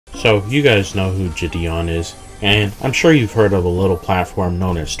So, you guys know who Jidion is, and I'm sure you've heard of a little platform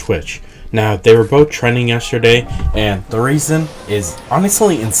known as Twitch. Now, they were both trending yesterday, and the reason is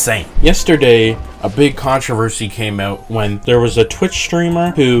honestly insane. Yesterday, a big controversy came out when there was a Twitch streamer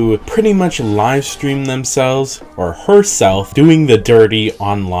who pretty much live streamed themselves or herself doing the dirty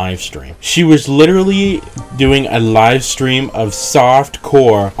on live stream. She was literally doing a live stream of soft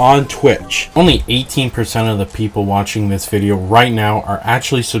core on Twitch. Only 18% of the people watching this video right now are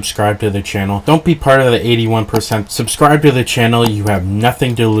actually subscribed to the channel. Don't be part of the 81%. Subscribe to the channel. You have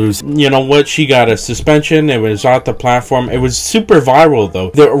nothing to lose. You know what? She got a suspension. It was off the platform. It was super viral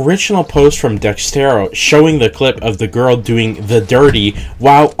though. The original post from showing the clip of the girl doing the dirty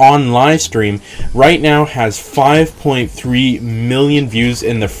while on live stream right now has 5.3 million views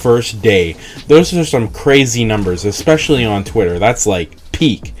in the first day. Those are some crazy numbers, especially on Twitter. That's like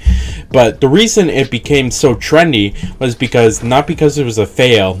peak. But the reason it became so trendy was because, not because it was a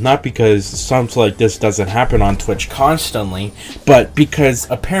fail, not because something like this doesn't happen on Twitch constantly, but because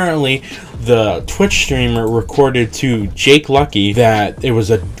apparently the Twitch streamer recorded to Jake Lucky that it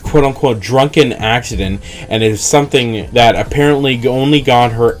was a quote-unquote drunken accident, and it is something that apparently only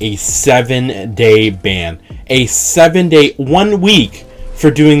got her a 7-day ban. A 7-day, 1 week for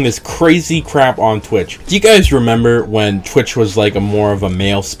doing this crazy crap on Twitch. Do you guys remember when Twitch was like more of a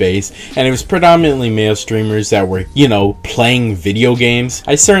male space and it was predominantly male streamers that were, you know, playing video games?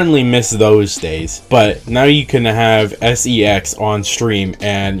 I certainly miss those days, but now you can have sex on stream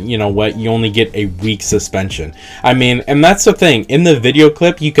and you know what, you only get a week suspension. I mean, and that's the thing, in the video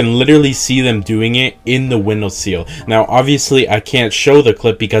clip you can literally see them doing it in the window seal. Now obviously I can't show the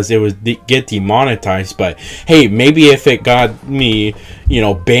clip because it would get demonetized, but hey, maybe if it got me, you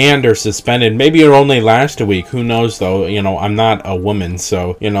know, banned or suspended, maybe it'll only last a week. Who knows though? You know, I'm not a woman,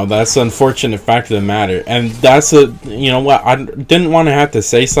 so you know, that's the unfortunate fact of the matter. And that's a, you know what, I didn't want to have to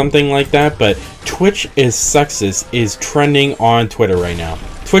say something like that, but Twitch is sexist is trending on Twitter right now.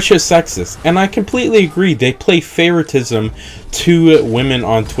 Twitch is sexist, and I completely agree. They play favoritism to women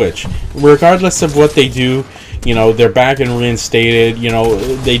on Twitch, regardless of what they do. You know, they're back and reinstated. You know,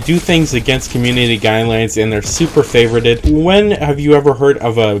 they do things against community guidelines and they're super favorited. When have you ever heard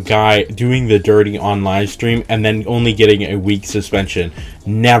of a guy doing the dirty on live stream and then only getting a week suspension?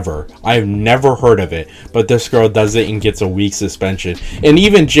 Never. I've never heard of it. But this girl does it and gets a week suspension. And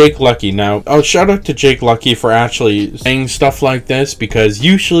even Jake Lucky. Now, I'll shout out to Jake Lucky for actually saying stuff like this, because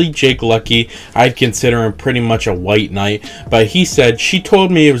usually Jake Lucky, I'd consider him pretty much a white knight. But he said, she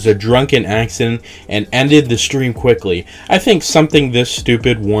told me it was a drunken accident and ended the stream quickly. I think something this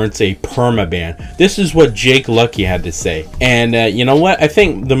stupid warrants a permaban. This is what Jake Lucky had to say. And you know what? I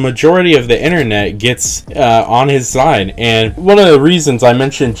think the majority of the internet gets on his side. And one of the reasons I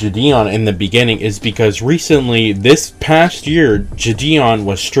mentioned Jidion in the beginning is because recently, this past year, Jidion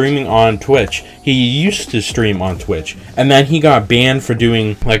was streaming on Twitch. He used to stream on Twitch, and then he got banned for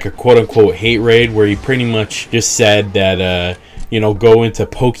doing like a quote-unquote hate raid, where he pretty much just said that you know, go into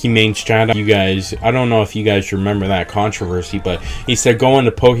Pokemon's chat. You guys, I don't know if you guys remember that controversy, but he said go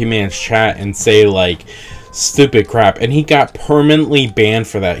into Pokemon's chat and say like stupid crap, and he got permanently banned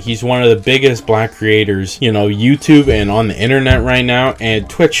for that. He's one of the biggest black creators, you know, YouTube and on the internet right now, and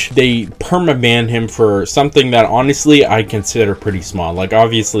Twitch, they perma-banned him for something that honestly I consider pretty small. Like,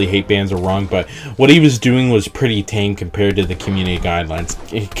 obviously hate bans are wrong, but what he was doing was pretty tame compared to the community guidelines,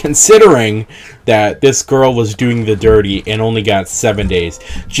 considering that this girl was doing the dirty and only got 7 days.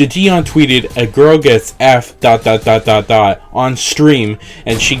 Jidion tweeted, a girl gets F ... on stream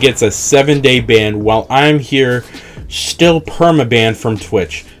and she gets a 7-day ban while I'm here still perma-banned from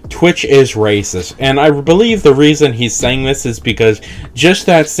Twitch. Twitch is racist, and I believe the reason he's saying this is because just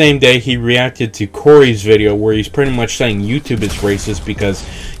that same day he reacted to Corey's video where he's pretty much saying YouTube is racist because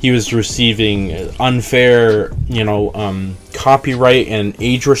he was receiving unfair, you know, copyright and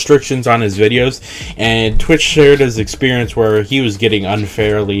age restrictions on his videos, and Twitch shared his experience where he was getting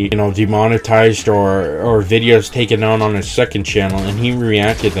unfairly, you know, demonetized or videos taken down on his second channel, and he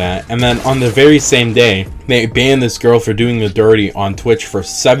reacted that. And then on the very same day they banned this girl for doing the dirty on Twitch for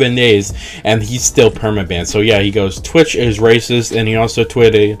 7 days, and he's still permabanned. So yeah, he goes, Twitch is racist, and he also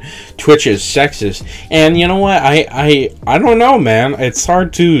tweeted Twitch is sexist. And you know what, I don't know, man, it's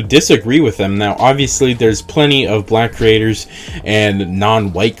hard to disagree with him. Now obviously there's plenty of black creators and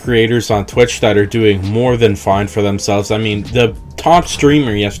non-white creators on Twitch that are doing more than fine for themselves. I mean, the top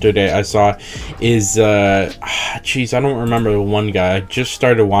streamer yesterday I saw is jeez, I don't remember the one guy. I just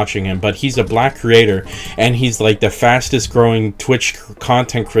started watching him, but he's a black creator, and he's like the fastest growing Twitch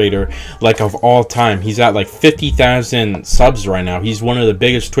content creator like of all time. He's at like 50,000 subs right now. He's one of the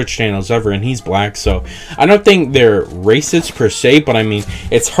biggest Twitch channels ever, and he's black. So I don't think they're racist per se, but I mean,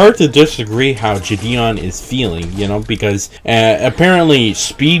 it's hard to disagree how Jidion is feeling, you know, because apparently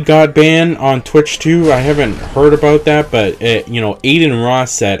Speed got banned on Twitch too. I haven't heard about that, but you know, Aiden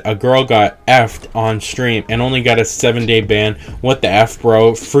Ross said a girl got effed on stream and only got a 7-day ban. What the F,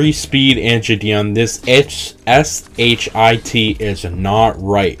 bro? Free Speed and Jidion. This SHIT is not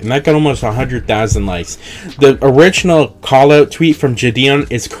right. And that got almost 100,000 likes. The original call out tweet from Jidion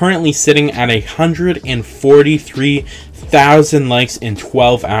is currently sitting at 143,000 likes in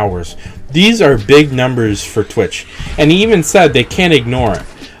 12 hours. These are big numbers for Twitch. And he even said they can't ignore it.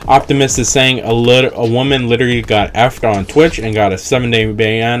 Optimus is saying a woman literally got effed on Twitch and got a 7-day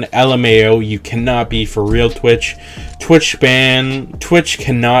ban. LMAO, you cannot be for real, Twitch. Twitch ban. Twitch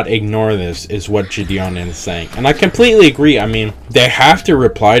cannot ignore this, is what Jidion is saying. And I completely agree. I mean, they have to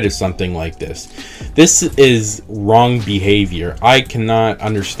reply to something like this. This is wrong behavior. I cannot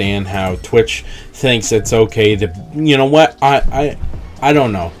understand how Twitch thinks it's okay to, you know what, I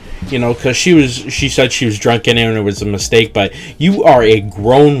don't know. You know, because she said she was drunk and it was a mistake, but you are a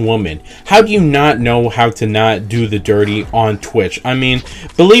grown woman. How do you not know how to not do the dirty on Twitch? I mean,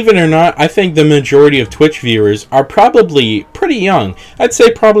 believe it or not, I think the majority of Twitch viewers are probably pretty young. I'd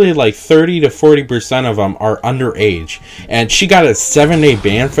say probably like 30 to 40% of them are underage. And she got a 7-day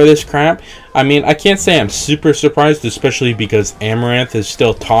ban for this crap. I mean, I can't say I'm super surprised, especially because Amaranth is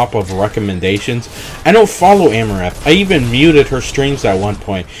still top of recommendations. I don't follow Amaranth. I even muted her streams at one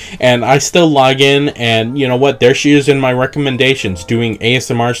point, and I still log in, and you know what? There she is in my recommendations, doing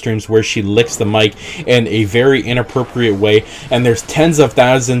ASMR streams where she licks the mic in a very inappropriate way, and there's tens of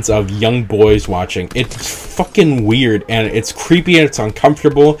thousands of young boys watching. It's fucking weird, and it's creepy, and it's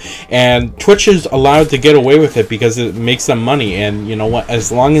uncomfortable, and Twitch is allowed to get away with it because it makes them money, and you know what?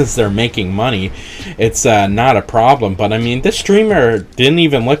 As long as they're making money, it's not a problem. But I mean, this streamer didn't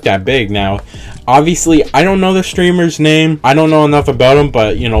even look that big. Now obviously I don't know the streamer's name, I don't know enough about him,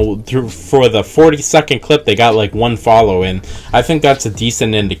 but you know, for the 40-second clip they got like 1 follow, and I think that's a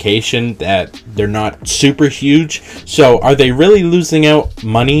decent indication that they're not super huge. So are they really losing out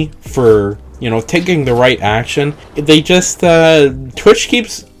money for, you know, taking the right action? They just Twitch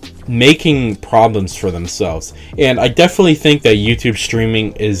keeps making problems for themselves, and I definitely think that YouTube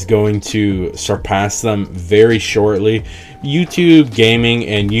streaming is going to surpass them very shortly. YouTube gaming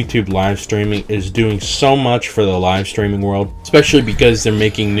and YouTube live streaming is doing so much for the live streaming world, especially because they're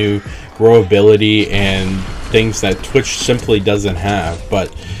making new growability and things that Twitch simply doesn't have.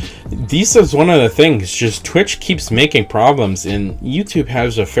 But this is one of the things, just Twitch keeps making problems, and YouTube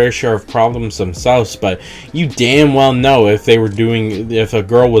has a fair share of problems themselves. But you damn well know if they were doing, if a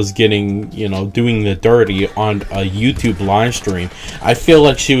girl was getting, you know, doing the dirty on a YouTube live stream, I feel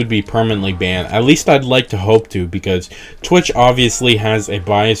like she would be permanently banned. At least I'd like to hope to, because Twitch obviously has a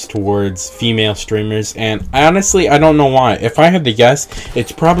bias towards female streamers, and honestly I don't know why. If I had to guess,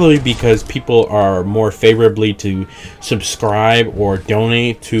 it's probably because people are more favorably to subscribe or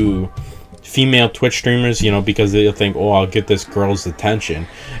donate to female Twitch streamers, you know, because they'll think, oh, I'll get this girl's attention,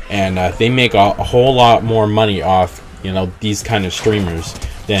 and they make a whole lot more money off, you know, these kind of streamers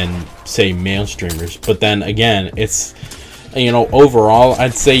than say male streamers. But then again, it's, you know, overall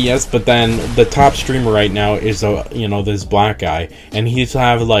I'd say yes, but then the top streamer right now is a, you know, this black guy, and he's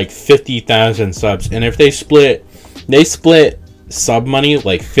have like 50,000 subs, and if they split sub money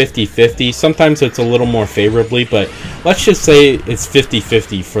like 50-50, sometimes it's a little more favorably, but let's just say it's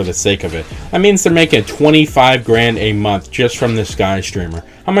 50-50 for the sake of it. That means they're making 25 grand a month just from this guy streamer.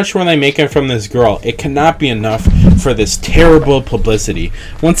 How much were they making from this girl? It cannot be enough for this terrible publicity.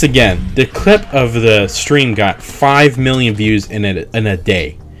 Once again, the clip of the stream got 5 million views in a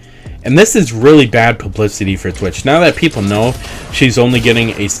day. And this is really bad publicity for Twitch. Now that people know she's only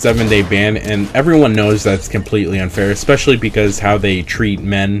getting a 7-day ban, and everyone knows that's completely unfair, especially because how they treat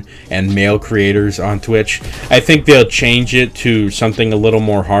men and male creators on Twitch, I think they'll change it to something a little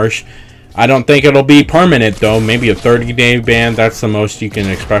more harsh. I don't think it'll be permanent though. Maybe a 30-day ban, that's the most you can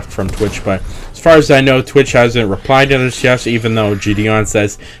expect from Twitch. But as far as I know, Twitch hasn't replied to this yet, even though Jidion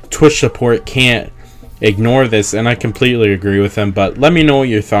says Twitch support can't ignore this, and I completely agree with him. But let me know what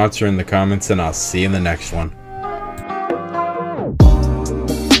your thoughts are in the comments, and I'll see you in the next one.